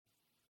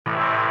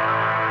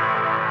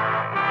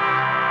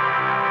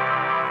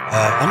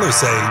I'm going to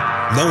say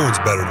no one's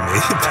better than me.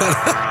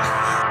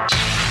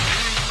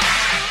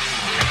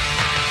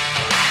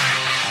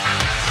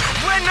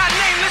 We're not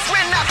nameless,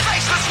 we're not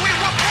faceless, we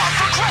were born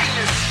for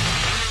greatness.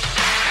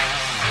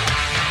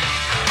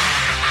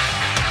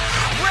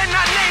 We're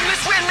not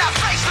nameless, we're not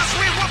faceless,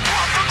 we were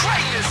born for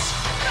greatness.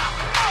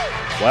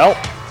 Well,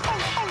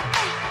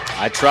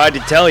 I tried to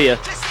tell you.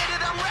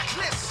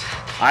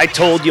 I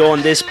told you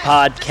on this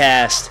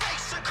podcast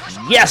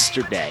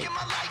yesterday,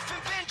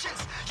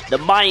 the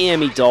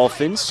Miami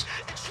Dolphins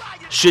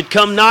should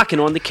come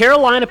knocking on the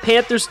Carolina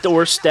Panthers'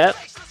 doorstep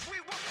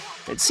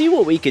and see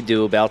what we could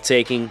do about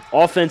taking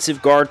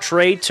offensive guard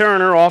Trai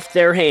Turner off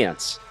their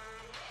hands.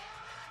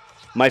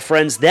 My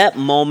friends, that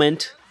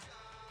moment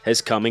has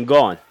come and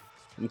gone.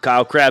 I'm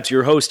Kyle Krabs,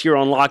 your host here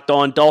on Locked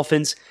On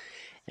Dolphins,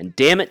 and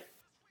damn it,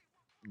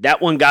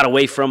 that one got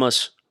away from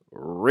us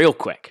real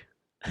quick.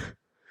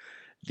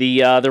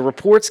 The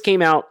reports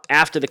came out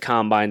after the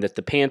Combine that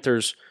the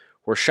Panthers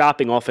were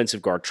shopping offensive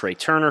guard Trai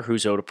Turner,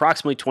 who's owed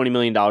approximately $20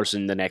 million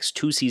in the next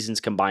 2 seasons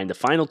combined, the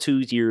final 2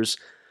 years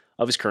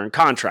of his current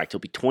contract. He'll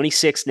be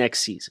 26 next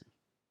season.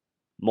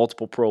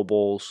 Multiple Pro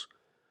Bowls,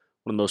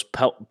 one of the most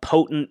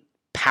potent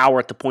power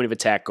at the point of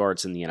attack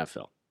guards in the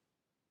NFL.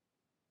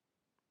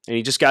 And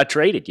he just got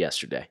traded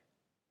yesterday.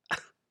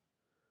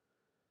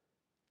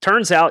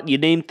 Turns out you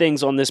name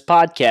things on this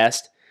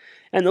podcast,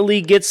 and the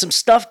league gets some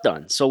stuff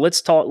done. So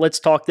let's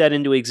talk that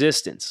into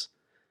existence.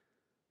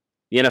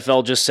 The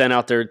NFL just sent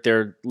out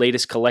their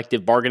latest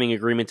collective bargaining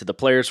agreement to the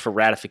players for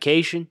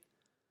ratification.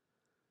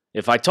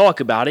 If I talk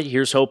about it,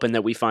 here's hoping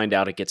that we find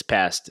out it gets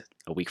passed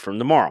a week from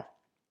tomorrow.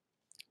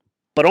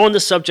 But on the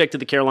subject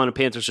of the Carolina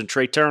Panthers and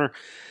Trai Turner,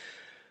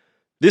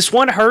 this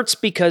one hurts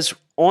because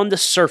on the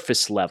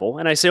surface level,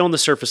 and I say on the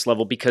surface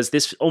level because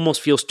this almost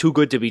feels too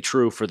good to be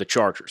true for the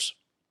Chargers.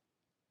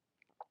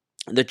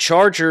 The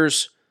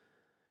Chargers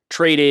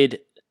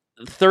traded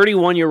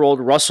 31-year-old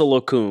Russell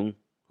Okung,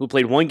 who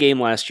played 1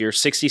 game last year,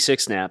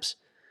 66 snaps,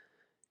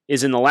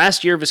 is in the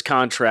last year of his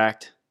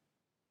contract,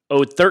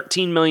 owed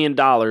 $13 million,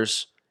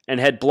 and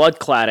had blood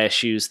clot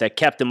issues that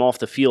kept him off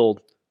the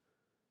field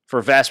for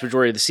a vast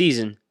majority of the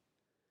season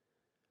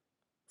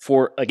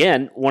for,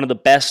 again, one of the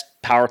best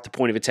power at the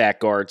point of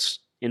attack guards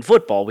in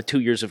football with 2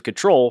 years of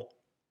control,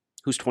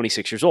 who's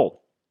 26 years old.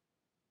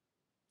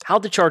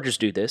 How'd the Chargers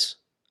do this?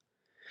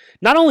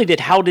 Not only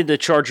how did the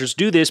Chargers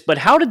do this, but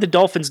how did the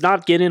Dolphins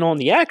not get in on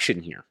the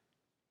action here?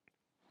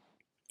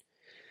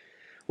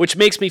 Which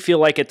makes me feel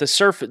like at the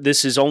surface,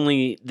 this is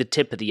only the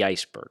tip of the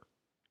iceberg.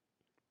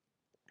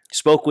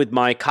 Spoke with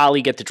my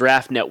colleague at the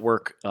Draft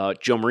Network,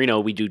 Joe Marino.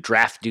 We do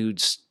Draft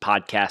Dudes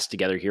podcast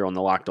together here on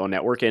the Locked On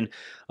Network, and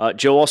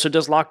Joe also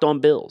does Locked On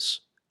Bills.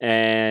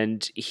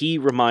 And he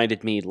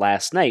reminded me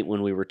last night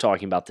when we were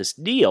talking about this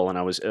deal, and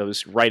I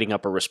was writing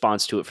up a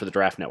response to it for the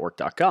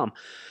draftnetwork.com.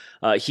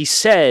 He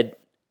said,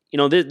 you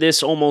know,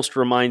 this almost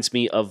reminds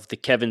me of the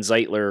Kevin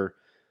Zeitler,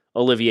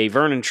 Olivier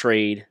Vernon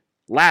trade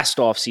last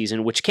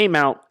offseason, which came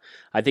out,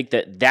 I think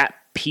that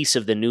piece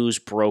of the news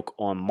broke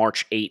on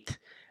March 8th,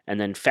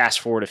 and then fast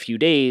forward a few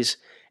days,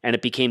 and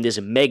it became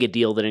this mega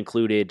deal that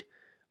included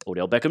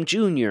Odell Beckham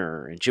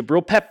Jr. and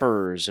Jabril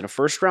Peppers and a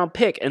first-round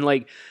pick. And,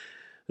 like,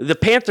 the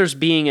Panthers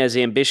being as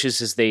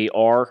ambitious as they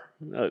are,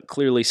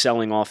 clearly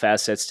selling off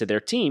assets to their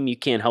team, you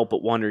can't help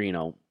but wonder, you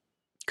know,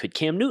 could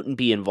Cam Newton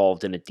be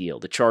involved in a deal?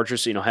 The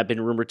Chargers, you know, have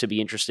been rumored to be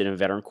interested in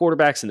veteran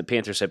quarterbacks, and the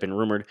Panthers have been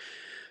rumored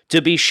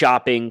to be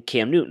shopping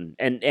Cam Newton.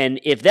 And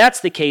if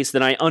that's the case,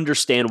 then I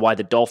understand why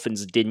the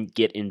Dolphins didn't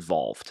get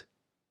involved.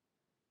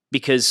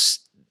 Because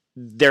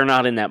they're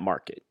not in that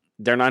market.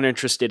 They're not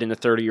interested in a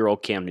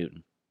 30-year-old Cam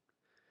Newton.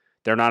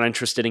 They're not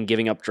interested in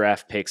giving up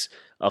draft picks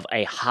of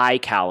a high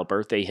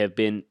caliber. They have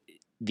been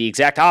the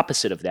exact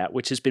opposite of that,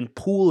 which has been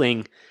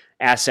pooling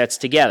assets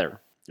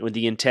together with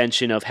the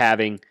intention of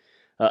having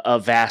a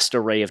vast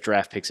array of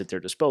draft picks at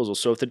their disposal.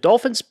 So if the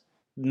Dolphins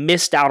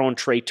missed out on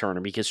Trai Turner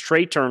because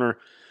Trai Turner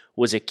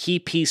was a key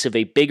piece of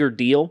a bigger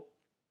deal,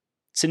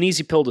 it's an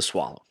easy pill to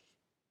swallow.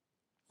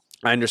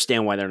 I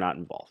understand why they're not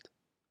involved.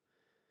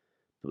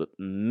 But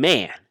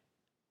man,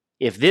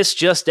 if this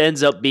just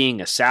ends up being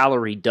a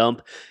salary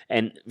dump,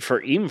 and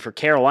even for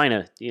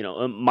Carolina, you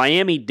know,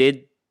 Miami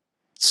did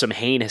some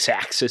heinous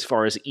acts as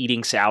far as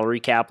eating salary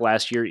cap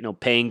last year, you know,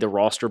 paying the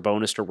roster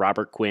bonus to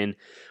Robert Quinn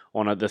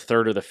on the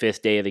 3rd or the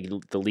 5th day of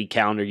the league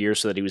calendar year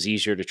so that he was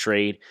easier to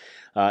trade,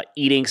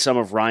 eating some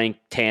of Ryan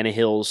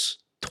Tannehill's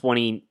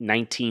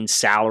 2019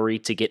 salary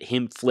to get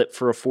him flipped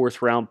for a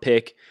 4th-round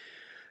pick.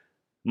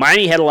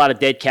 Miami had a lot of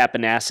dead cap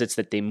and assets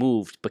that they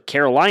moved, but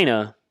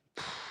Carolina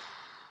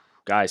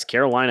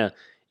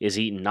is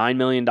eating $9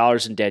 million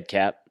in dead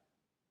cap,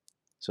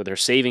 so they're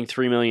saving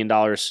 $3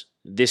 million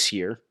this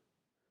year.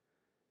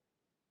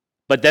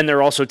 But then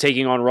they're also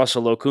taking on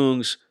Russell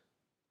Okung's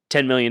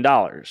 $10 million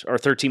or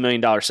 $13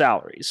 million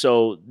salary.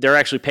 So they're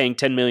actually paying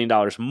 $10 million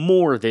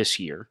more this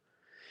year,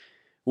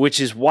 which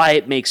is why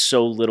it makes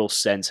so little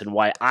sense and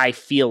why I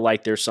feel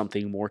like there's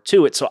something more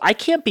to it. So I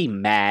can't be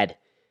mad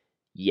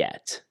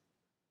yet.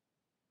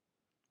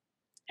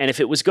 And if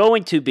it was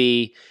going to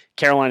be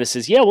Carolina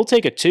says, yeah, we'll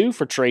take a 2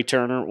 for Trey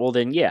Turner, well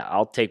then, yeah,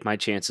 I'll take my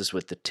chances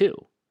with the 2.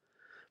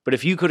 But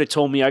if you could have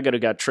told me I could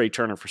have got Trey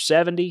Turner for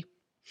 70,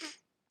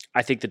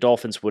 I think the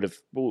Dolphins would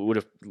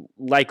have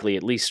likely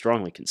at least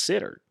strongly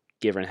considered,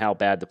 given how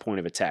bad the point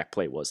of attack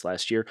play was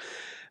last year,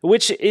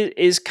 which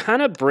is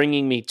kind of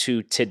bringing me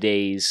to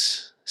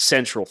today's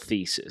central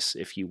thesis,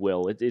 if you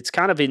will. It's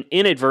kind of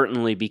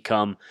inadvertently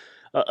become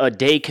a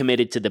day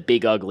committed to the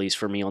big uglies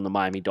for me on the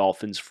Miami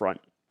Dolphins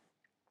front.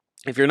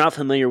 If you're not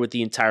familiar with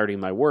the entirety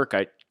of my work,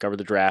 I cover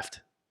the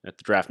draft at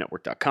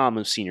thedraftnetwork.com.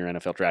 I'm a senior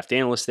NFL draft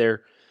analyst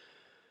there.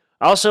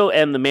 I also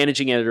am the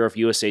managing editor of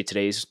USA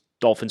Today's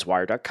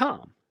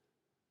DolphinsWire.com.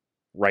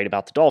 Write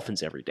about the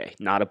Dolphins every day.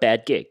 Not a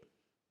bad gig.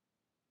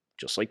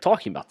 Just like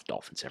talking about the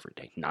Dolphins every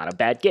day. Not a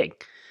bad gig.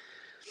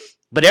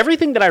 But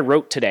everything that I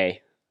wrote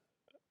today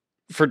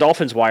for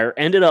Dolphins Wire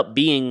ended up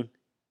being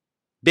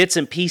bits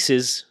and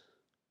pieces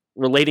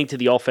relating to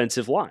the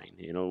offensive line.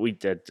 You know, we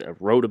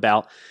wrote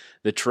about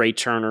the Trey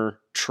Turner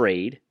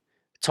trade,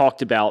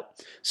 talked about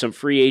some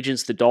free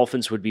agents the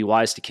Dolphins would be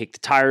wise to kick the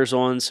tires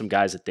on, some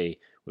guys that they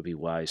would be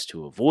wise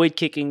to avoid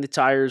kicking the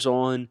tires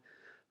on.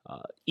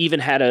 Even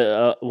had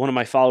one of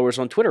my followers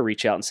on Twitter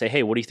reach out and say,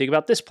 hey, what do you think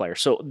about this player?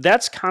 So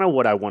that's kind of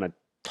what I want to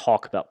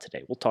talk about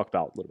today. We'll talk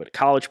about a little bit of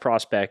college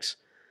prospects,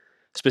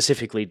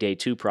 specifically day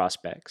 2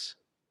 prospects,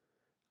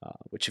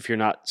 which if you're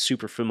not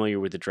super familiar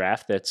with the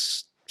draft,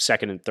 that's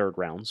second and third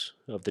rounds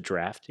of the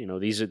draft. You know,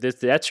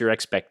 that's your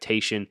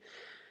expectation.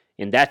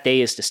 And that day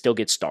is to still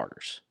get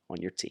starters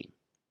on your team.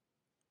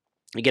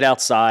 You get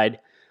outside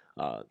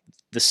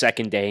the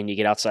second day and you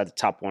get outside the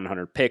top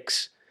 100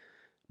 picks.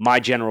 My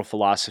general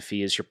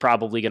philosophy is you're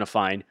probably going to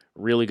find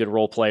really good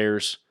role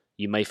players.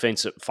 You may find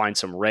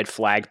some red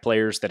flag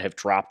players that have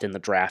dropped in the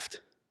draft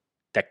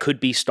that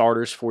could be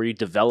starters for you,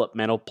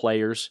 developmental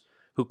players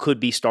who could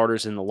be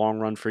starters in the long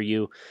run for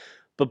you.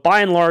 But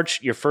by and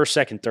large, your first,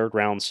 second, third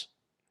rounds,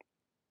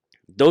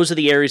 those are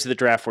the areas of the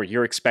draft where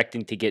you're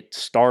expecting to get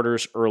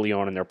starters early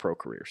on in their pro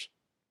careers.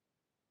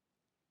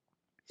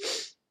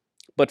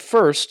 But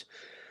first,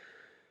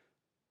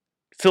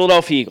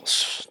 Philadelphia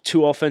Eagles.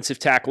 2 offensive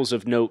tackles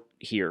of note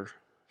here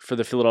for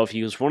the Philadelphia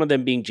Eagles, one of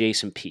them being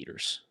Jason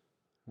Peters.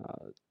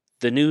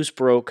 The news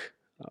broke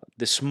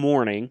this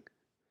morning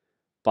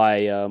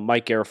by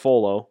Mike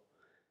Garafolo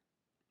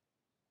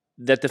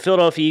that the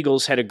Philadelphia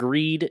Eagles had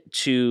agreed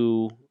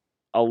to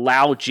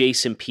allow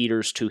Jason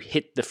Peters to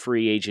hit the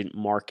free agent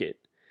market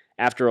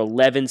after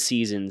 11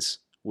 seasons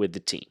with the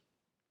team.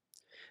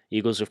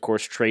 Eagles, of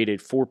course,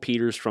 traded for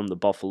Peters from the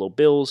Buffalo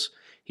Bills.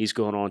 He's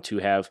going on to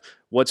have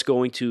what's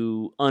going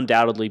to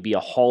undoubtedly be a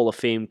Hall of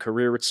Fame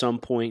career at some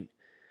point.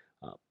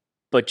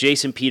 But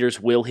Jason Peters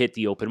will hit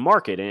the open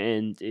market.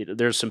 And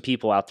there's some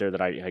people out there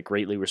that I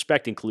greatly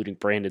respect, including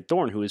Brandon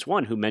Thorne, who is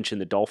one who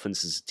mentioned the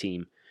Dolphins as a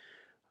team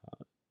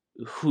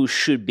who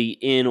should be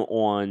in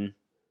on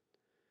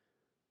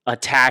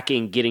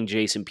attacking getting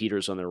Jason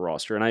Peters on their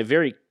roster. And I have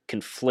very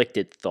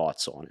conflicted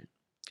thoughts on it.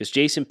 Because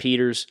Jason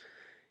Peters,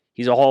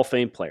 he's a Hall of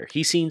Fame player.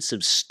 He's seen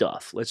some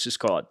stuff. Let's just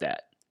call it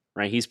that.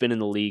 Right? He's been in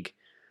the league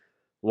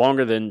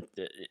longer than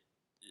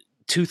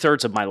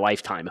 2/3 of my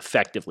lifetime,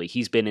 effectively.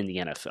 He's been in the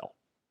NFL.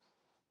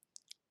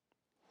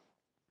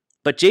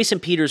 But Jason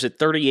Peters at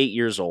 38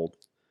 years old,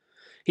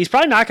 he's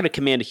probably not going to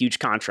command a huge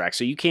contract,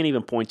 so you can't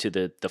even point to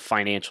the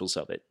financials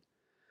of it.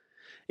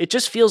 It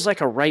just feels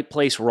like a right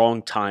place,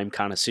 wrong time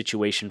kind of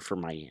situation for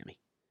Miami.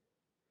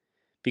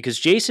 Because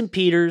Jason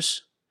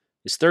Peters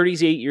is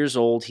 38 years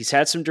old. He's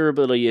had some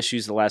durability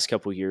issues the last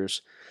couple of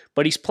years,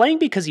 but he's playing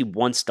because he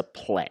wants to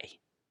play.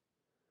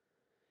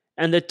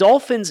 And the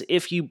Dolphins,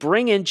 if you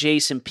bring in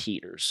Jason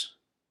Peters,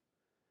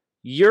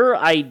 your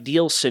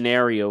ideal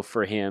scenario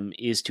for him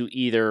is to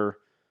either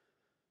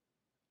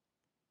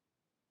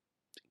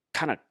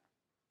kind of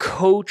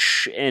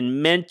coach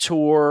and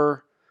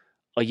mentor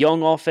a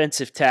young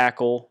offensive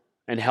tackle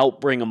and help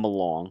bring him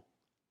along.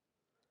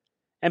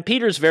 And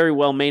Peters very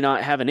well may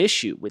not have an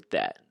issue with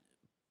that.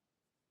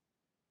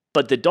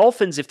 But the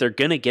Dolphins, if they're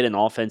going to get an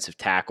offensive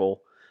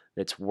tackle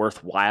that's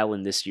worthwhile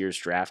in this year's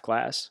draft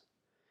class,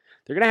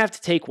 they're going to have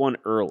to take one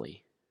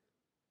early.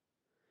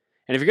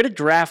 And if you're going to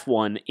draft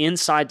one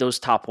inside those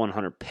top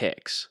 100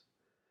 picks,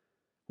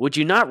 would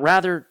you not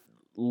rather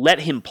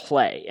let him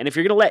play? And if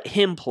you're going to let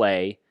him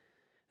play,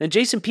 then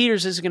Jason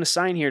Peters isn't going to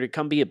sign here to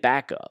come be a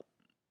backup.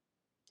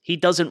 He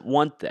doesn't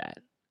want that.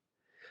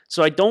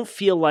 So I don't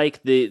feel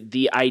like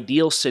the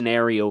ideal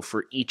scenario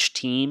for each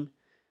team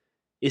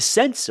is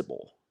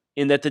sensible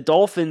in that the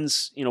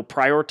Dolphins,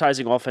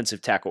 prioritizing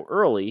offensive tackle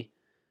early,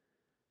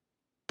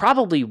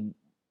 probably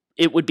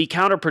it would be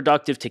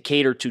counterproductive to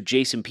cater to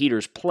Jason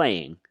Peters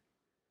playing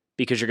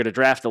because you're going to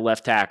draft the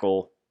left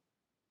tackle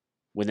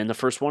within the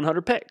first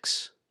 100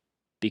 picks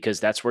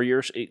because that's where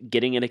you're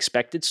getting an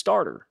expected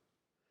starter.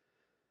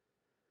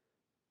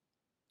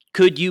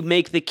 Could you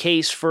make the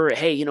case for,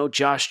 hey,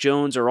 Josh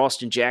Jones or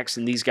Austin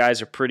Jackson, these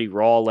guys are pretty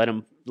raw, let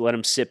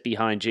them sit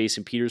behind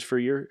Jason Peters for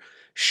a year?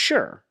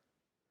 Sure.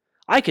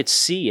 I could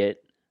see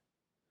it.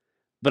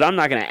 but I'm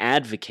not going to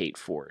advocate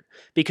for it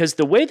because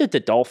the way that the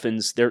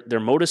Dolphins, their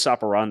modus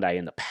operandi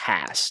in the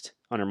past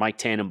under Mike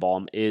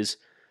Tannenbaum is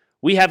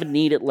we have a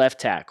need at left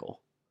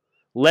tackle.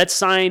 Let's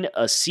sign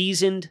a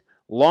seasoned,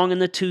 long in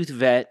the tooth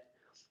vet,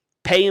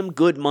 pay him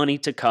good money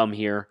to come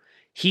here.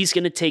 He's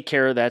going to take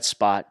care of that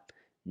spot.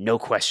 No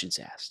questions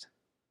asked.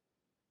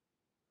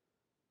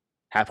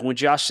 Happened with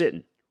Josh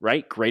Sitton,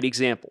 right? Great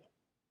example.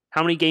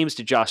 How many games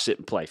did Josh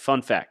Sitton play?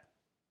 Fun fact.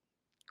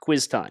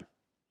 Quiz time.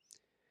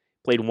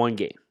 Played one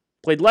game.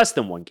 Played less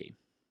than one game.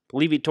 I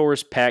believe he tore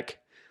his pec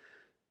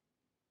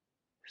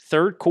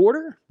third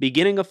quarter,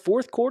 beginning of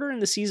fourth quarter in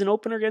the season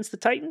opener against the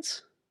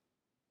Titans.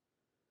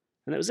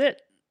 And that was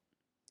it.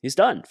 He's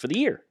done for the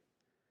year.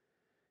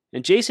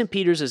 And Jason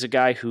Peters is a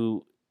guy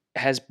who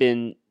has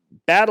been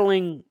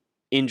battling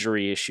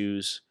injury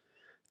issues,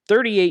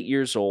 38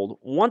 years old,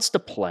 wants to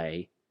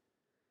play.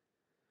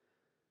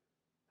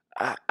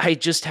 I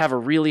just have a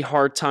really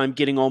hard time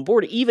getting on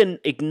board, even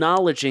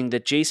acknowledging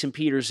that Jason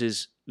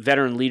Peters'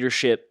 veteran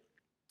leadership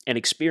and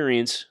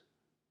experience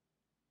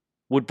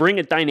would bring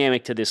a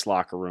dynamic to this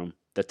locker room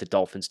that the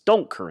Dolphins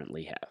don't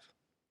currently have.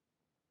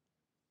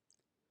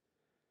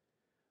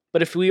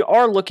 But if we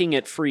are looking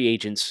at free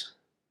agents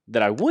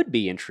that I would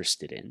be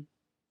interested in,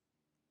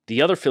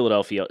 the other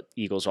Philadelphia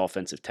Eagles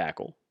offensive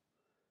tackle,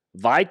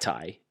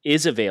 Vaitai,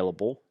 is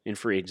available in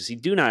free agency.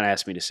 Do not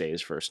ask me to say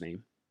his first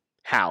name.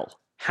 Hal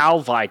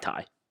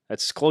Vaitai.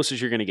 That's as close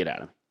as you're going to get at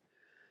him.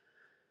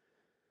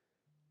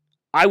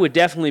 I would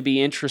definitely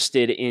be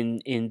interested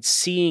in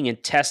seeing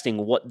and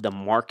testing what the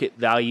market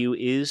value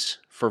is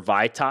for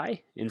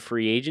Vaitai in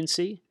free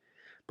agency.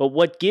 But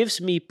what gives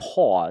me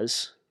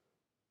pause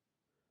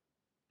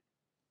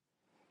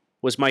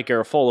was Mike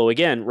Garafolo,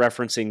 again,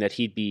 referencing that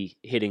he'd be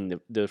hitting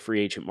the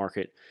free agent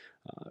market.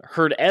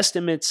 Heard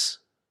estimates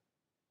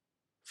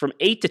from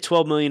 $8 to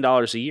 $12 million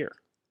a year.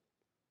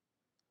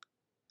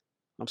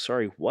 I'm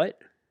sorry, what?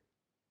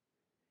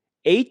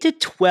 $8 to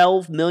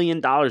 $12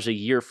 million a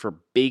year for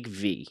Big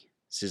V.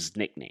 It's his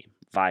nickname,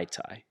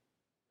 Vaitai.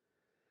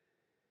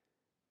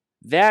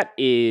 That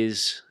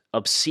is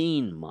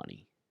obscene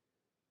money.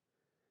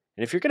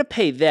 And if you're going to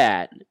pay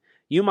that,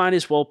 you might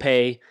as well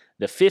pay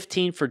the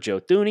 15 for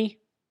Joe Thuney.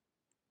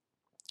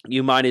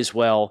 You might as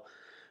well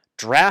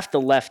draft a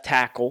left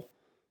tackle,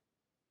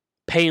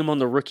 pay him on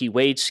the rookie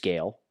wage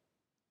scale,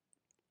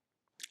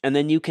 and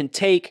then you can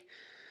take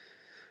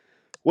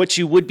what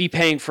you would be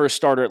paying for a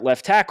starter at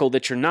left tackle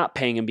that you're not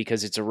paying him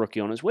because it's a rookie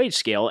on his wage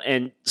scale,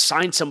 and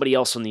sign somebody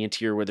else on the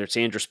interior, whether it's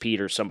Andrus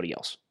Peat or somebody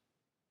else.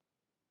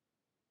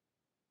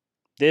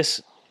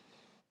 This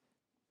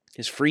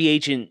is free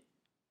agent.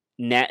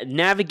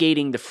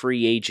 Navigating the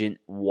free agent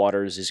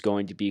waters is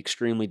going to be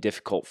extremely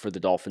difficult for the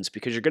Dolphins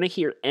because you're going to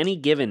hear any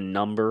given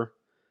number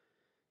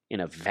in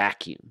a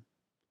vacuum.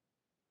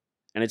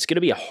 And it's going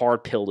to be a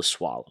hard pill to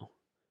swallow.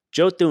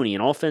 Joe Thuney,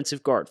 an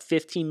offensive guard,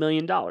 $15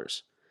 million.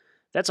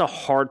 That's a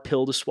hard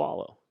pill to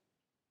swallow.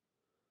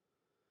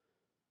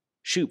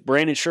 Shoot,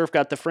 Brandon Scherff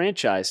got the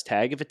franchise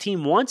tag. If a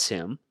team wants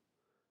him,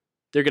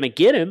 they're going to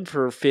get him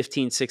for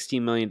 $15,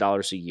 $16 million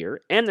a year,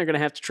 and they're going to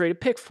have to trade a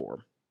pick for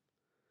him.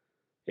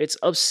 It's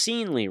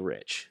obscenely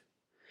rich.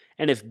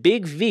 And if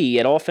Big V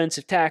at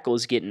offensive tackle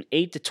is getting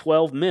 8 to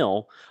 12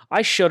 mil,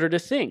 I shudder to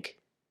think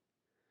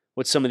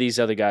what some of these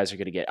other guys are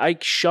going to get. I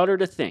shudder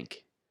to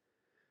think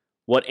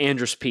what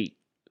Andrus Peat,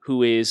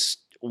 who is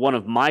one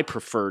of my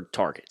preferred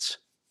targets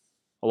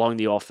along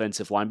the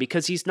offensive line,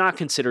 because he's not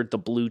considered the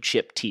blue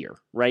chip tier,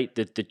 right?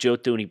 The Joe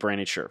Thuney,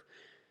 Brandon Scherff.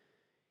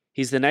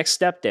 He's the next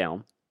step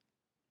down.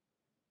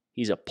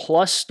 He's a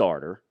plus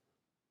starter.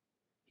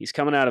 He's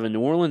coming out of a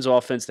New Orleans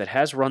offense that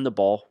has run the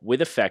ball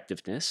with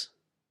effectiveness.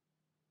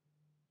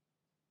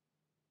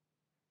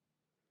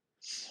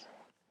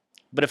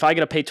 But if I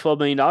got to pay $12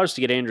 million to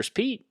get Andrus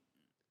Peat,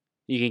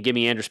 you can give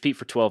me Andrus Peat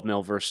for 12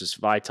 mil versus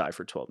Vaitai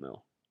for 12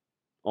 mil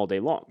all day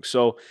long.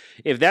 So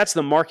if that's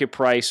the market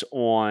price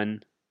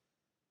on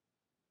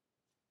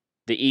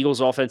the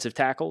Eagles offensive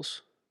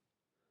tackles,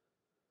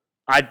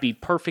 I'd be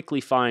perfectly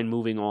fine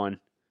moving on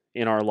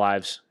in our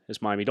lives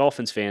as Miami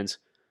Dolphins fans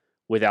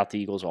without the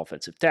Eagles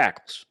offensive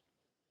tackles.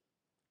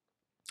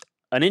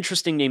 An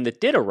interesting name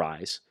that did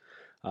arise,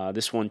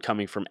 this one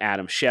coming from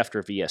Adam Schefter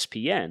of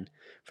ESPN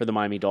for the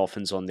Miami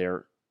Dolphins on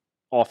their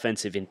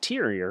offensive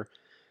interior,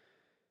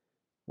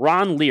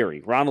 Ronald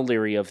Leary,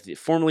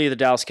 formerly of the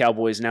Dallas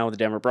Cowboys, now the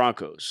Denver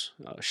Broncos.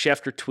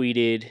 Schefter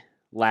tweeted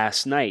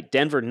last night,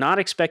 Denver not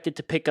expected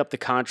to pick up the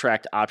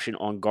contract option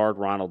on guard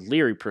Ronald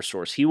Leary per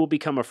source. He will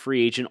become a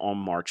free agent on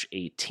March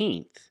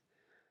 18th.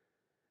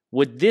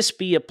 Would this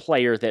be a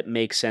player that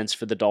makes sense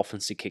for the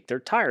Dolphins to kick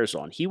their tires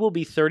on? He will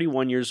be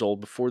 31 years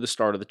old before the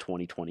start of the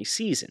 2020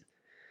 season.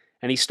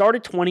 And he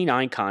started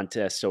 29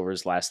 contests over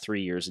his last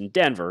 3 years in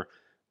Denver,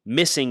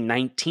 missing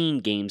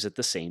 19 games at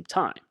the same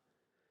time.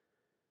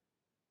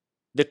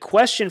 The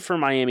question for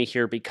Miami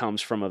here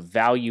becomes from a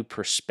value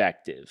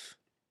perspective.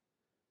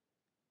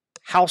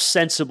 How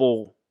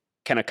sensible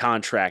can a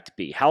contract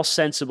be? How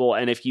sensible,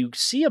 and if you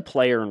see a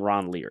player in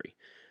Ron Leary,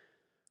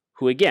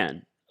 who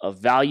again, a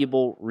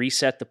valuable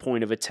reset the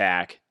point of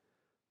attack,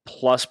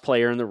 plus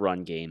player in the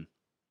run game.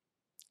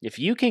 If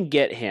you can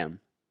get him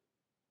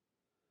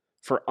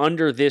for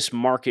under this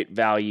market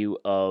value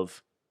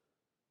of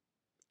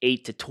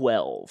 8 to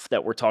 12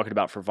 that we're talking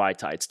about for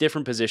Vaitai, it's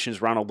different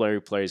positions. Ronald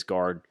Leary plays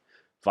guard,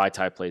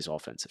 Vaitai plays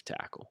offensive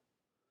tackle.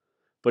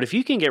 But if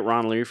you can get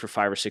Ronald Leary for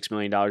 $5 or $6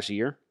 million a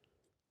year,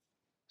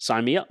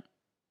 sign me up.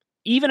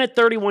 Even at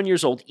 31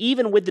 years old,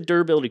 even with the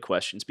durability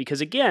questions,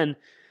 because again,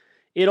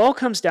 it all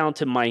comes down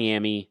to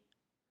Miami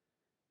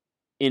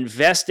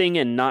investing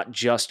and not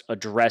just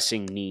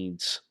addressing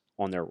needs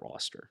on their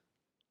roster.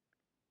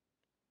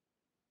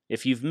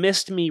 If you've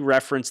missed me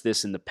reference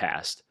this in the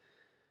past,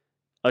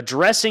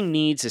 addressing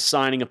needs is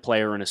signing a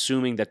player and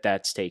assuming that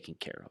that's taken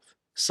care of.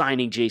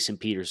 Signing Jason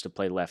Peters to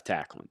play left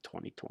tackle in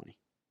 2020.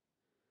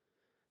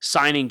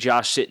 Signing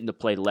Josh Sitton to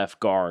play left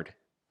guard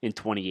in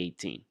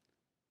 2018.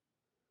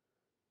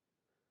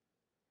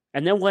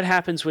 And then what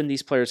happens when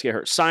these players get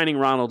hurt? Signing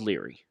Ronald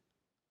Leary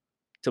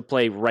to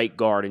play right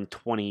guard in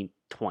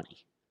 2020.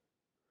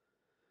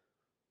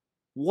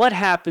 What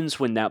happens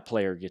when that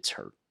player gets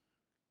hurt?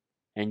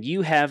 And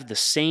you have the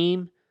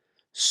same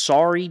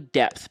sorry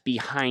depth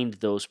behind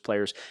those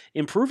players.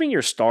 Improving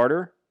your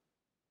starter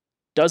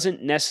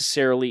doesn't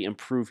necessarily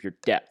improve your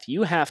depth.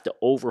 You have to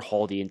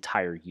overhaul the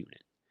entire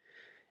unit.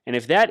 And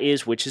if that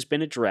is, which has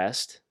been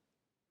addressed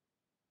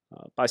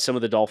by some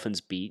of the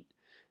Dolphins beat,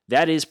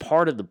 that is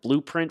part of the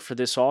blueprint for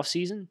this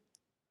offseason,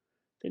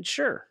 then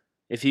sure.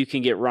 If you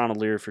can get Ronald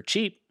Leary for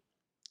cheap,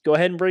 go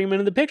ahead and bring him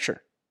into the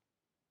picture.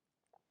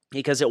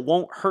 Because it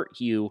won't hurt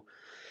you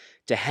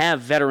to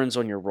have veterans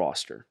on your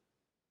roster.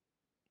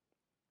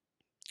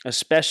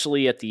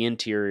 Especially at the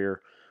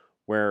interior,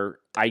 where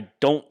I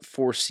don't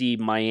foresee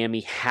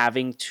Miami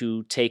having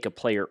to take a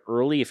player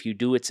early. If you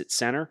do, it's at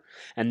center.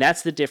 And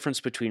that's the difference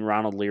between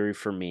Ronald Leary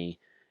for me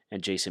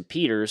and Jason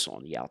Peters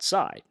on the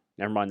outside.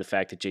 Never mind the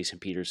fact that Jason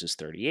Peters is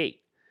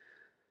 38.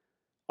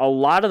 A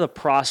lot of the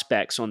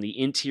prospects on the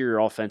interior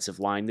offensive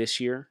line this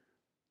year,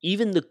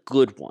 even the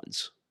good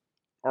ones,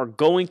 are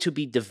going to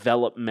be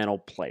developmental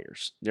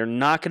players. They're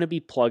not going to be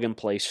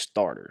plug-and-play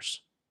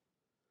starters.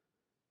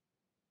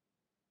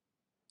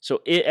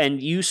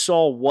 And you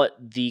saw what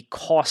the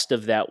cost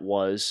of that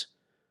was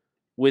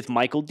with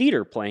Michael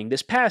Dieter playing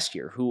this past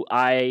year, who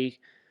I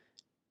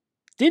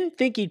didn't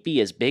think he'd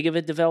be as big of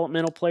a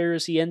developmental player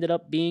as he ended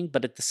up being,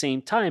 but at the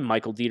same time,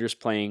 Michael Dieter's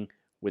playing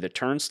with a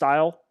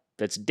turnstile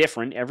that's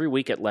different every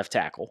week at left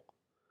tackle.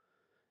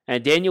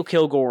 And Daniel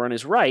Kilgore on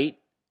his right,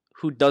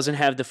 who doesn't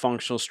have the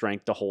functional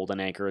strength to hold an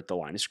anchor at the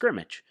line of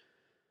scrimmage.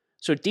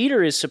 So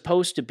Dieter is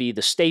supposed to be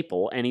the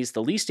staple, and he's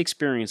the least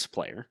experienced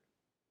player.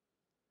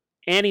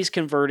 And he's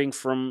converting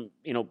from,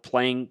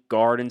 playing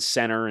guard and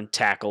center and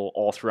tackle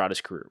all throughout his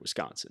career at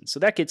Wisconsin. So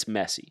that gets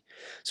messy.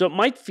 So it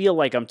might feel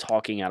like I'm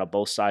talking out of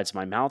both sides of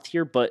my mouth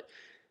here, but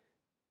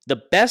the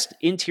best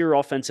interior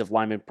offensive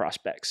lineman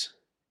prospects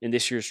in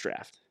this year's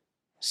draft: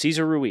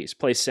 Cesar Ruiz,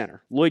 plays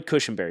center. Lloyd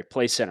Cushenberry,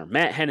 plays center.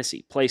 Matt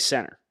Hennessy, plays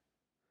center.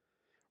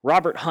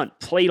 Robert Hunt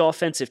played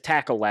offensive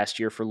tackle last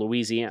year for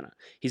Louisiana.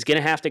 He's going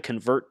to have to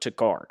convert to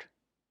guard.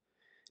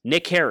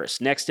 Nick Harris,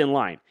 next in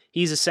line.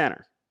 He's a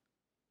center.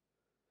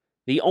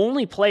 The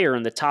only player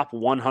in the top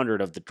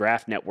 100 of the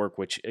Draft Network,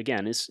 which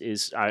again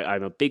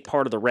I'm a big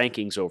part of the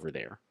rankings over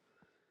there,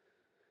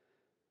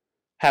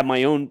 have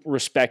my own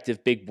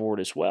respective big board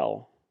as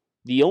well.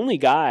 The only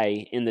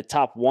guy in the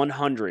top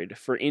 100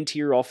 for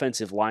interior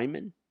offensive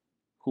linemen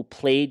who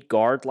played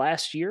guard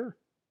last year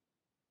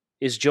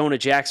is Jonah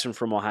Jackson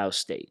from Ohio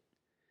State.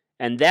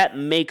 And that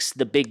makes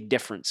the big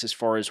difference as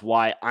far as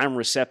why I'm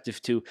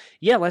receptive to,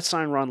 let's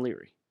sign Ron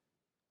Leary.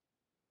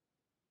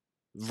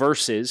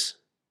 Versus,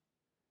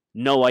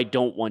 no, I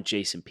don't want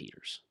Jason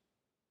Peters.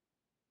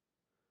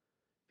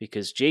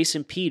 Because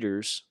Jason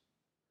Peters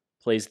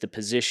plays the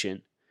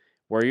position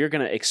where you're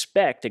going to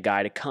expect a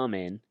guy to come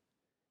in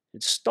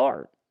and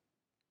start.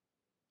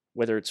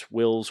 Whether it's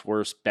Wills,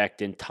 Worst,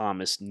 Becton,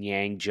 Thomas,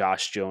 Niang,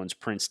 Josh Jones,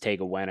 Prince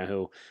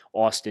Tegawenahu,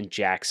 Austin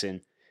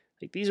Jackson.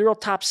 These are all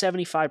top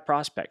 75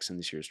 prospects in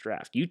this year's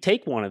draft. You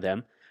take one of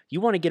them, you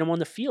want to get them on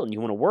the field, and you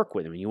want to work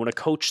with them, and you want to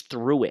coach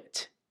through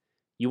it.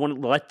 You want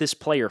to let this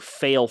player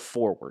fail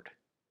forward.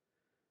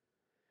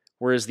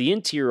 Whereas the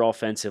interior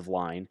offensive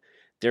line,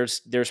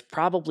 there's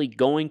probably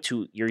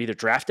you're either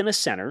drafting a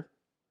center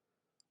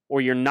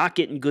or you're not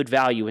getting good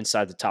value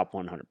inside the top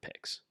 100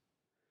 picks.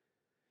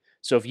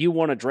 So if you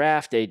want to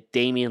draft a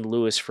Damian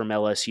Lewis from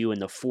LSU in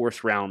the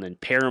 4th round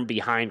and pair him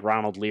behind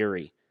Ronald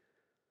Leary,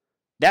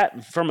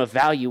 that from a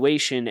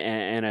valuation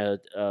and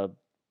a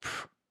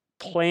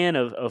plan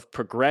of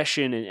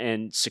progression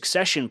and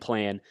succession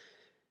plan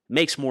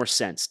makes more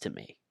sense to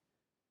me.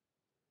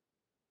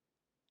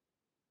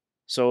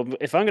 So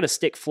if I'm going to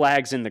stick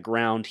flags in the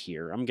ground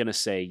here, I'm going to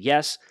say,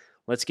 yes,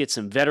 let's get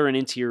some veteran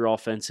interior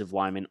offensive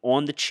linemen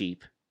on the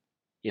cheap,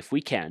 if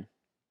we can.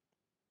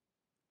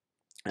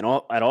 And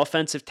at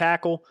offensive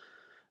tackle,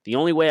 the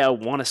only way I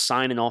want to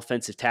sign an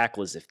offensive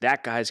tackle is if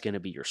that guy's going to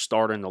be your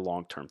starter in the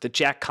long term. The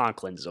Jack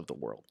Conklins of the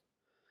world.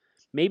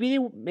 Maybe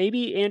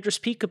Andrus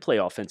Peat could play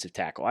offensive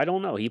tackle. I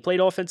don't know. He played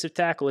offensive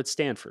tackle at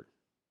Stanford.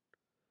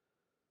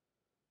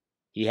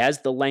 He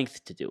has the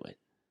length to do it,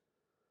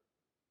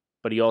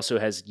 but he also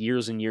has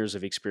years and years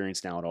of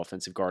experience now at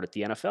offensive guard at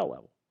the NFL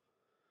level.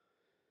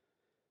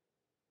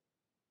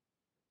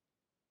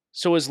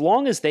 So as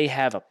long as they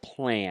have a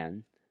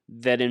plan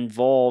that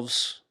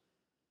involves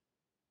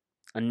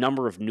a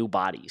number of new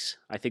bodies,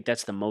 I think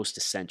that's the most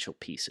essential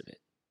piece of it.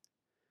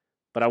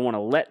 But I want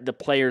to let the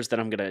players that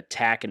I'm going to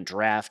attack and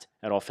draft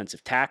at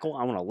offensive tackle,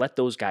 I want to let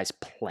those guys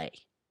play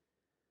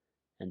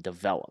and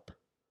develop.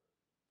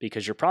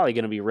 Because you're probably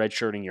going to be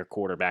redshirting your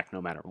quarterback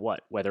no matter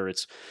what, whether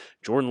it's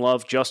Jordan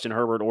Love, Justin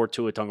Herbert, or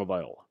Tua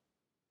Tagovailoa.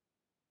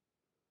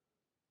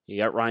 You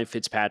got Ryan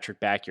Fitzpatrick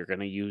back. You're going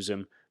to use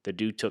him. The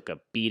dude took a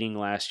beating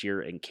last year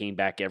and came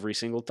back every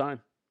single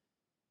time.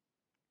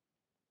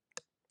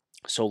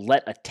 So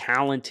let a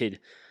talented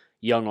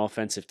young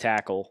offensive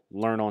tackle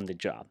learn on the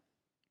job.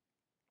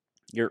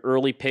 Your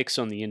early picks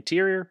on the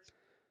interior,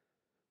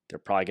 they're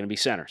probably going to be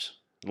centers.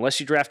 Unless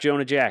you draft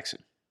Jonah Jackson.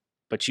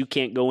 But you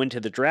can't go into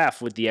the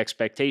draft with the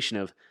expectation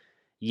of,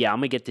 yeah, I'm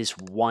going to get this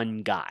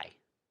one guy.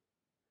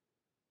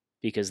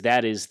 Because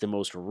that is the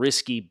most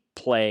risky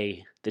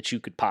play that you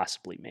could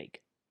possibly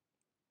make.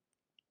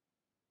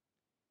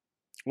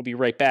 We'll be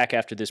right back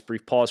after this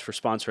brief pause for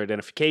sponsor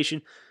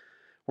identification.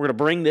 We're going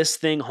to bring this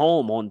thing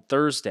home on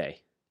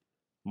Thursday,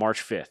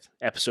 March 5th,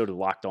 episode of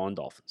Locked On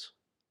Dolphins.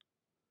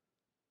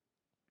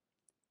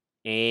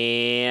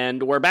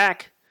 And we're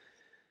back.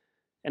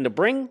 And to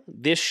bring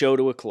this show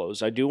to a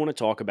close, I do want to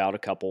talk about a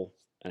couple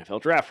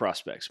NFL draft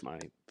prospects, my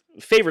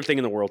favorite thing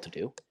in the world to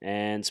do,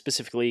 and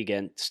specifically,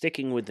 again,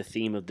 sticking with the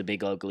theme of the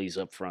big uglies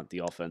up front,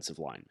 the offensive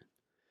linemen.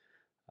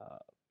 I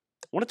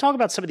want to talk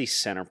about some of these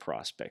center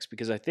prospects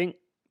because I think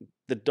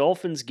the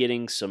Dolphins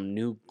getting some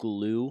new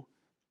glue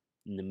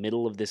in the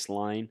middle of this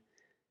line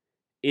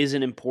is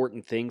an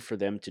important thing for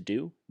them to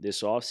do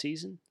this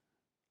offseason.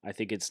 I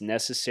think it's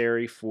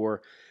necessary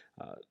for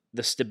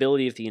the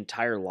stability of the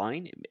entire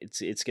line.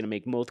 It's going to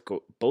make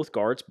both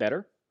guards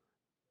better,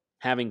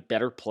 having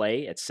better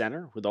play at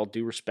center, with all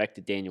due respect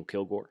to Daniel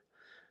Kilgore.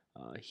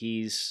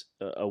 He's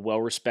a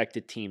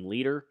well-respected team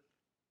leader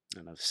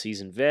and a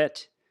seasoned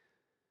vet,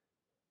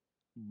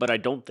 but I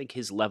don't think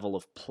his level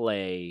of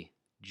play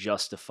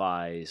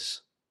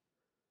justifies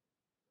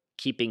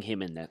keeping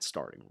him in that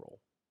starting role.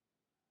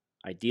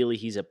 Ideally,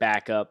 he's a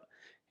backup.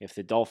 If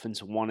the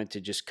Dolphins wanted to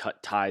just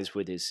cut ties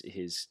with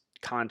his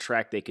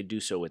contract, they could do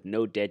so with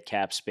no dead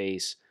cap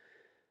space.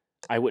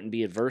 I wouldn't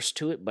be adverse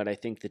to it, but I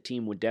think the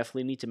team would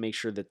definitely need to make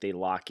sure that they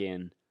lock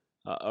in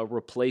a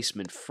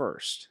replacement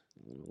first.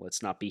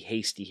 Let's not be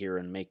hasty here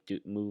and make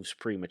moves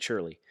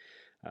prematurely.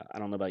 I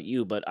don't know about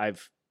you, but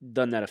I've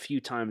done that a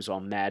few times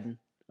on Madden.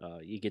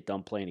 You get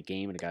done playing a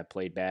game and a guy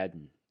played bad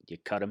and you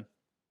cut him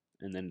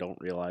and then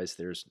don't realize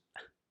there's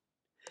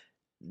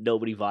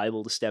nobody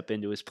viable to step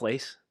into his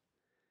place.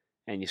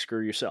 And you screw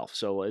yourself.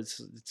 So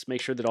let's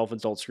make sure the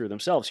Dolphins don't screw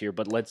themselves here,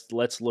 but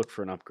let's look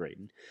for an upgrade.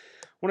 And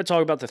I want to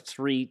talk about the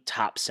three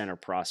top center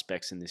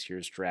prospects in this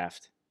year's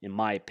draft, in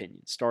my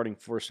opinion, starting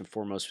first and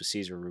foremost with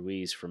Cesar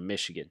Ruiz from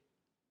Michigan.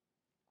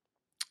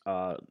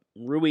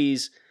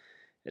 Ruiz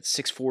at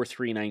 6'4",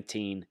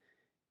 319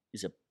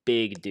 is a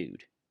big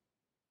dude.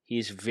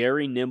 He's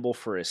very nimble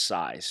for his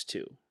size,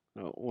 too.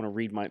 I want to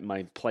read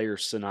my player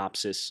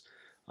synopsis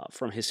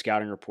from his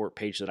scouting report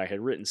page that I had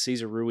written.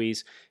 Cesar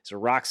Ruiz is a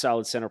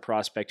rock-solid center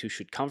prospect who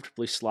should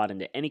comfortably slot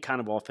into any kind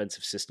of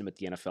offensive system at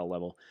the NFL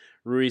level.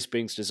 Ruiz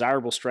brings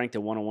desirable strength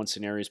in one-on-one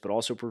scenarios, but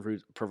also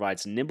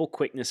provides nimble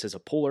quickness as a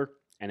puller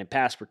and in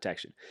pass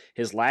protection.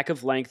 His lack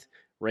of length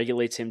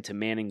regulates him to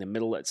manning the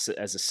middle as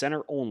a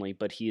center only,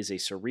 but he is a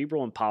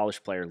cerebral and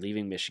polished player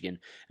leaving Michigan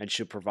and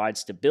should provide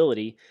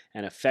stability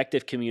and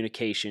effective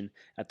communication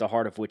at the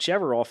heart of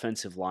whichever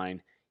offensive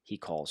line he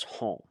calls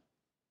home.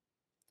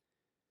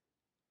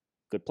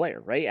 Good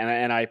player, right?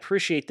 And I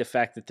appreciate the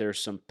fact that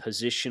there's some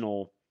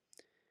positional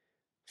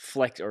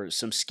flex or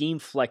some scheme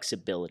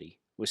flexibility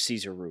with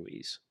Cesar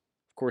Ruiz.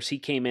 Of course, he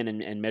came in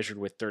and measured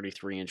with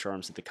 33-inch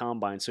arms at the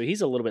combine, so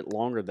he's a little bit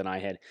longer than I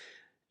had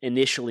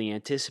initially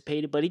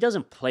anticipated, but he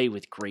doesn't play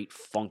with great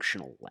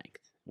functional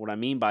length. What I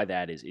mean by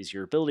that is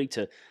your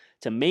ability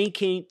to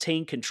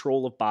maintain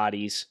control of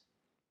bodies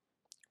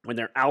when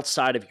they're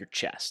outside of your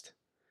chest.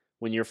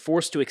 When you're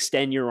forced to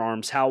extend your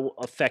arms, how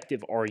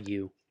effective are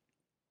you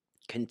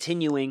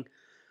continuing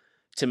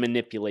to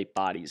manipulate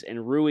bodies?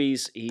 And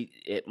Ruiz,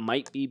 it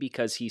might be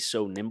because he's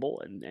so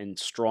nimble and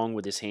strong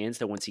with his hands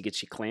that once he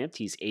gets you clamped,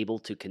 he's able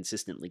to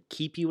consistently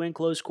keep you in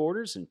close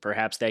quarters, and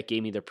perhaps that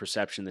gave me the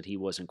perception that he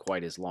wasn't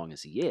quite as long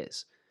as he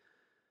is.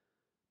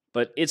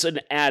 But it's an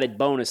added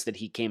bonus that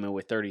he came in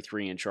with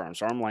 33-inch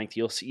arms. Arm length,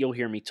 you'll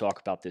hear me talk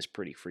about this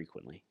pretty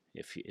frequently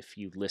if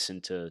you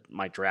listen to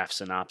my draft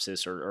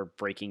synopsis or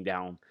breaking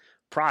down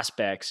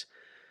prospects.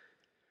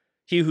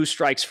 He who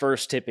strikes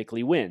first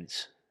typically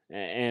wins.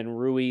 And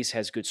Ruiz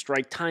has good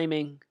strike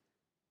timing.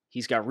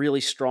 He's got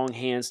really strong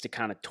hands to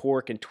kind of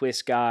torque and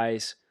twist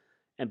guys.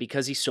 And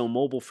because he's so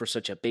mobile for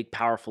such a big,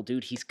 powerful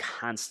dude, he's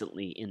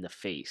constantly in the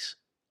face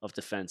of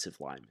defensive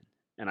linemen.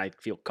 And I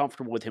feel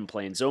comfortable with him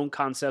playing zone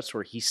concepts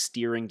where he's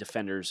steering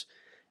defenders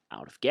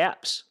out of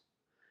gaps.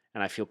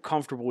 And I feel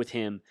comfortable with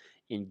him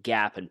in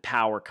gap and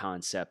power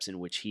concepts in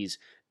which he's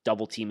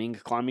double teaming,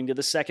 climbing to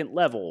the second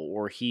level,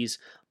 or he's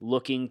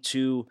looking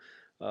to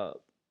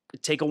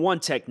take a one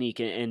technique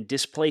and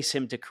displace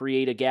him to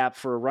create a gap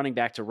for a running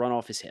back to run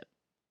off his hip.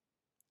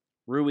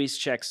 Ruiz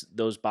checks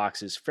those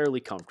boxes fairly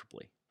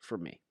comfortably for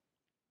me.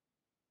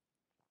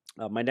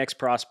 My next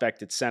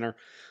prospect at center,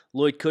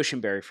 Lloyd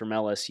Cushenberry from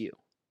LSU.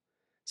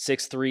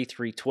 6'3",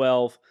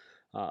 312.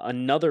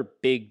 Another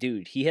big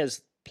dude. He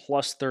has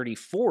plus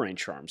 34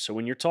 inch arms. So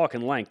when you're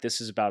talking length,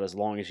 this is about as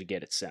long as you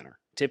get at center.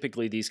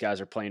 Typically, these guys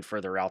are playing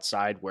further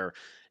outside where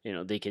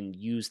they can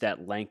use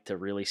that length to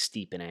really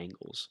steepen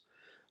angles.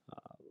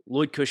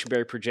 Lloyd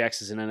Cushenberry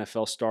projects as an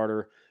NFL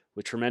starter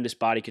with tremendous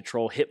body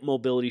control, hip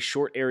mobility,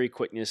 short area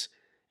quickness,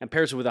 and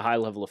pairs it with a high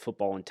level of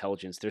football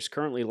intelligence. There's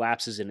currently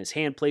lapses in his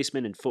hand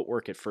placement and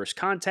footwork at first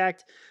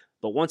contact,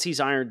 but once he's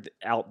ironed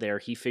out there,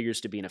 he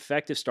figures to be an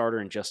effective starter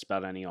in just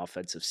about any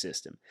offensive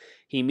system.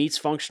 He meets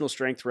functional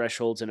strength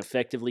thresholds and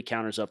effectively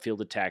counters upfield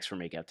attacks for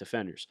makeout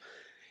defenders.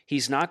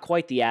 He's not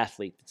quite the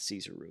athlete that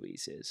Cesar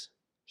Ruiz is.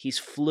 He's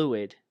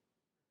fluid,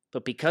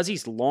 but because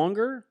he's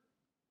longer,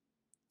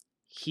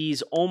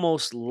 he's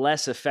almost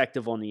less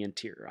effective on the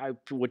interior. I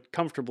would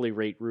comfortably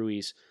rate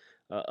Ruiz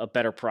a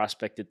better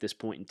prospect at this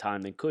point in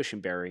time than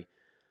Cushenberry.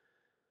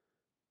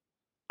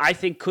 I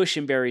think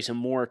Cushenberry's a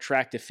more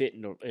attractive fit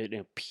in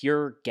a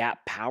pure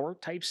gap power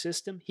type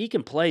system. He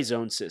can play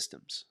zone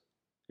systems,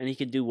 and he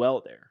can do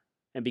well there.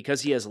 And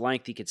because he has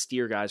length, he could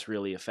steer guys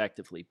really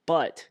effectively.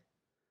 But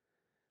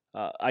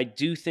I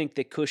do think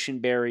that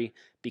Cushenberry,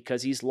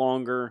 because he's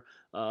longer,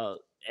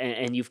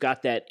 and you've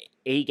got that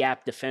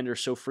A-gap defender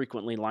so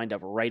frequently lined up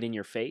right in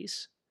your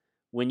face,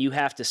 when you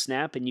have to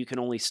snap and you can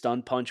only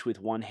stun punch with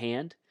one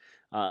hand,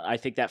 I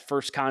think that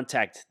first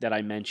contact that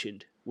I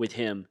mentioned with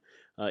him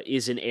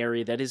is an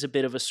area that is a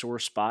bit of a sore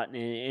spot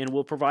and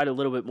will provide a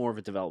little bit more of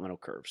a developmental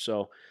curve.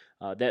 So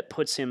that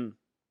puts him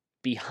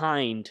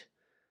behind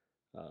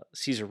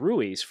Cesar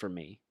Ruiz for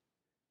me,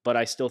 but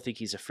I still think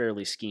he's a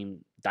fairly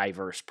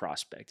scheme-diverse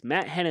prospect.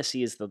 Matt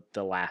Hennessy is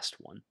the last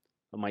one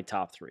of my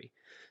top three.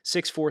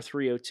 6'4",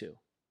 302.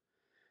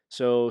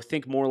 So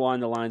think more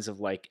along the lines of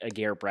like a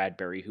Garrett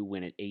Bradbury who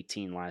went at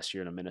 18 last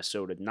year in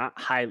Minnesota. Not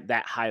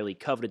that highly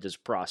coveted as a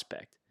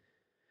prospect,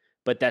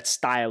 but that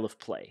style of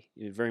play,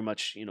 very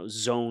much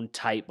zone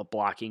type of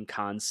blocking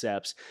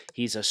concepts.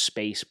 He's a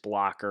space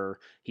blocker.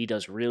 He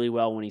does really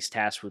well when he's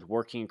tasked with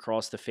working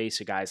across the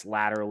face of guys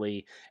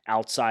laterally,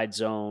 outside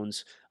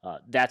zones.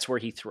 That's where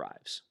he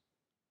thrives.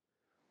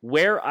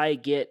 Where I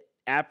get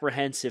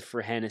apprehensive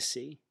for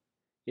Hennessy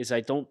is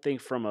I don't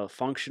think from a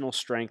functional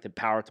strength and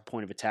power at the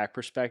point of attack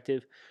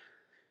perspective,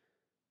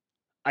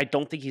 I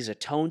don't think he's a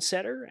tone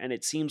setter, and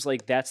it seems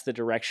like that's the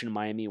direction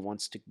Miami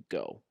wants to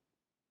go.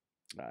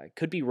 I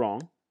could be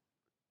wrong,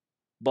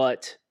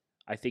 but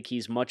I think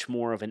he's much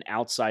more of an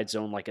outside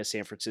zone like a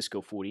San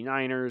Francisco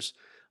 49ers,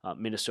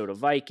 Minnesota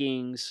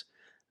Vikings.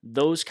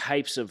 Those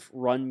types of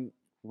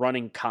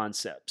running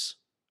concepts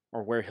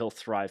are where he'll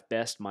thrive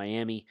best.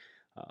 Miami,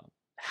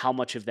 how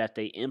much of that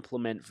they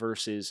implement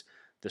versus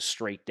the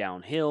straight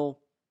downhill,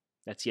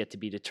 that's yet to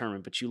be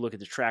determined. But you look at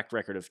the track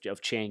record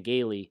of Chan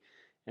Gailey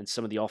and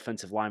some of the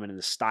offensive linemen and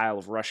the style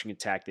of rushing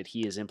attack that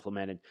he has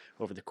implemented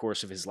over the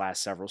course of his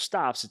last several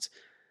stops,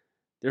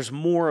 there's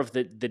more of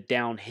the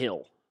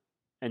downhill,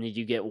 and then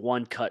you get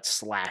one-cut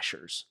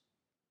slashers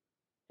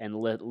and a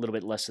little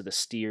bit less of the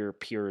steer,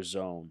 pure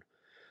zone.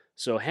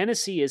 So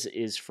Hennessy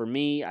is for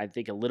me, I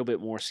think, a little bit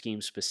more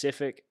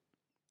scheme-specific.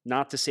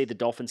 Not to say the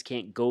Dolphins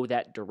can't go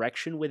that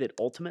direction with it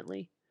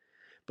ultimately,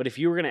 but if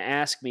you were going to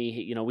ask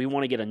me, we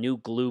want to get a new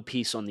glue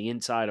piece on the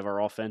inside of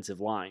our offensive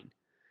line,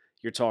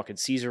 you're talking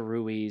Cesar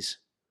Ruiz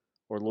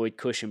or Lloyd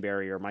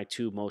Cushenberry are my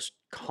two most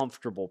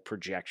comfortable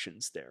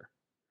projections there.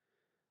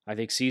 I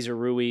think Cesar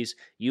Ruiz,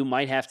 you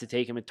might have to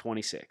take him at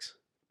 26,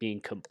 being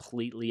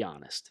completely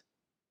honest.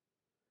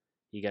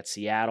 You got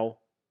Seattle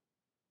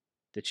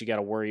that you got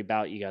to worry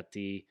about. You got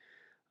the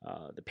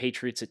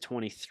Patriots at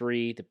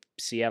 23. The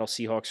Seattle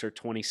Seahawks are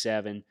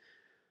 27.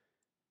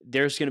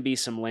 There's going to be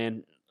some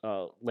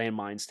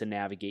landmines to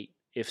navigate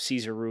if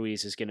Cesar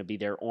Ruiz is going to be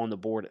there on the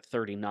board at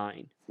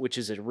 39, which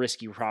is a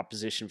risky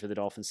proposition for the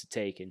Dolphins to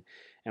take.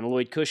 And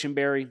Lloyd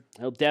Cushenberry,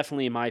 he'll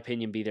definitely, in my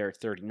opinion, be there at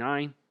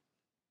 39.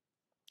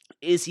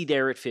 Is he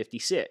there at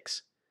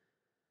 56?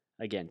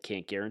 Again,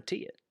 can't guarantee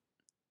it.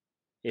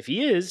 If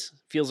he is,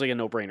 feels like a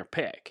no-brainer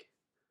pick.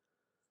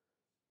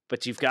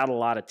 But you've got a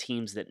lot of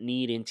teams that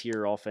need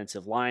interior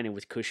offensive line, and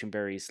with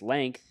Cushenberry's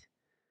length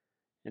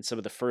and some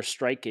of the first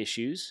strike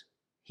issues,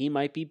 he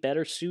might be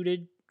better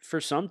suited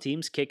for some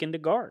teams kicking to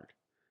guard.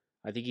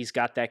 I think he's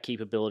got that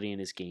capability in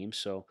his game.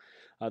 So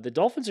the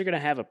Dolphins are going to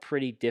have a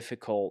pretty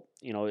difficult,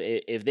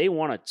 if they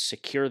want to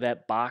secure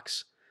that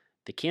box,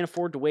 they can't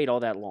afford to wait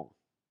all that long.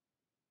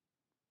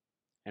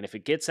 And if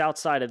it gets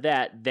outside of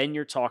that, then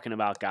you're talking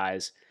about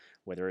guys,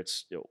 whether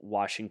it's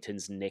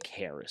Washington's Nick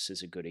Harris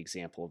is a good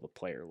example of a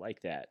player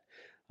like that.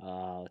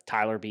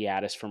 Tyler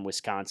Biadasz from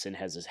Wisconsin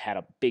has had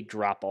a big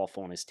drop-off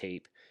on his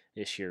tape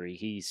this year.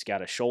 He's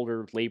got a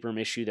shoulder labrum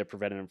issue that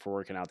prevented him from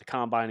working out the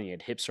combine. He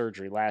had hip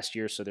surgery last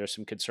year, so there's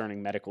some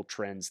concerning medical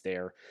trends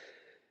there.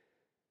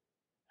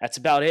 That's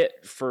about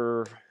it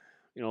for,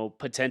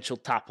 potential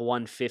top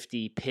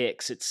 150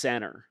 picks at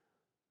center.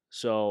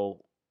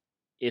 So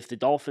if the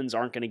Dolphins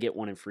aren't going to get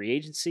one in free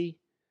agency,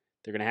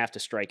 they're going to have to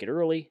strike it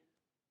early.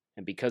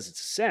 And because it's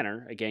a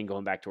center, again,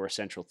 going back to our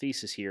central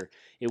thesis here,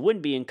 it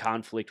wouldn't be in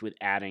conflict with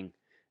adding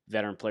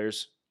veteran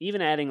players,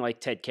 even adding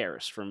like Ted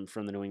Karras from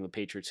the New England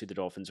Patriots, who the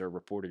Dolphins are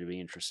reported to be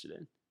interested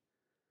in.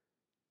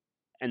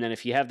 And then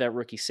if you have that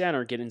rookie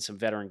center, getting some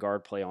veteran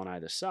guard play on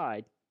either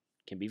side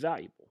can be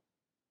valuable.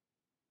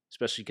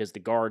 Especially because the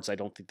guards, I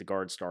don't think the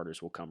guard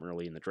starters will come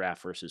early in the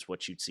draft versus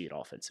what you'd see at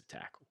offensive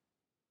tackle.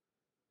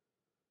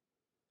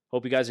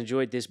 Hope you guys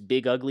enjoyed this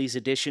Big Uglies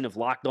edition of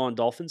Locked On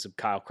Dolphins. I'm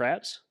Kyle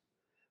Krabs.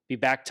 Be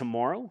back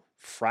tomorrow,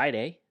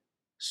 Friday.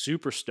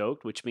 Super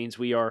stoked, which means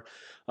we are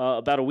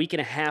about a week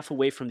and a half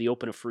away from the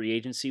open of free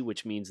agency,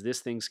 which means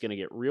this thing's going to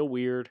get real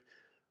weird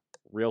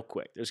real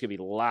quick. There's going to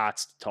be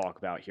lots to talk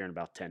about here in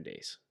about 10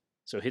 days.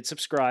 So hit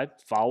subscribe,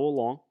 follow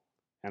along,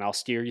 and I'll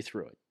steer you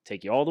through it.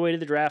 Take you all the way to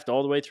the draft,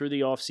 all the way through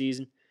the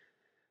offseason,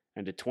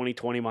 and to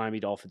 2020 Miami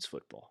Dolphins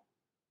football.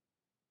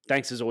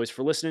 Thanks as always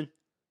for listening.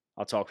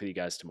 I'll talk with you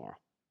guys tomorrow.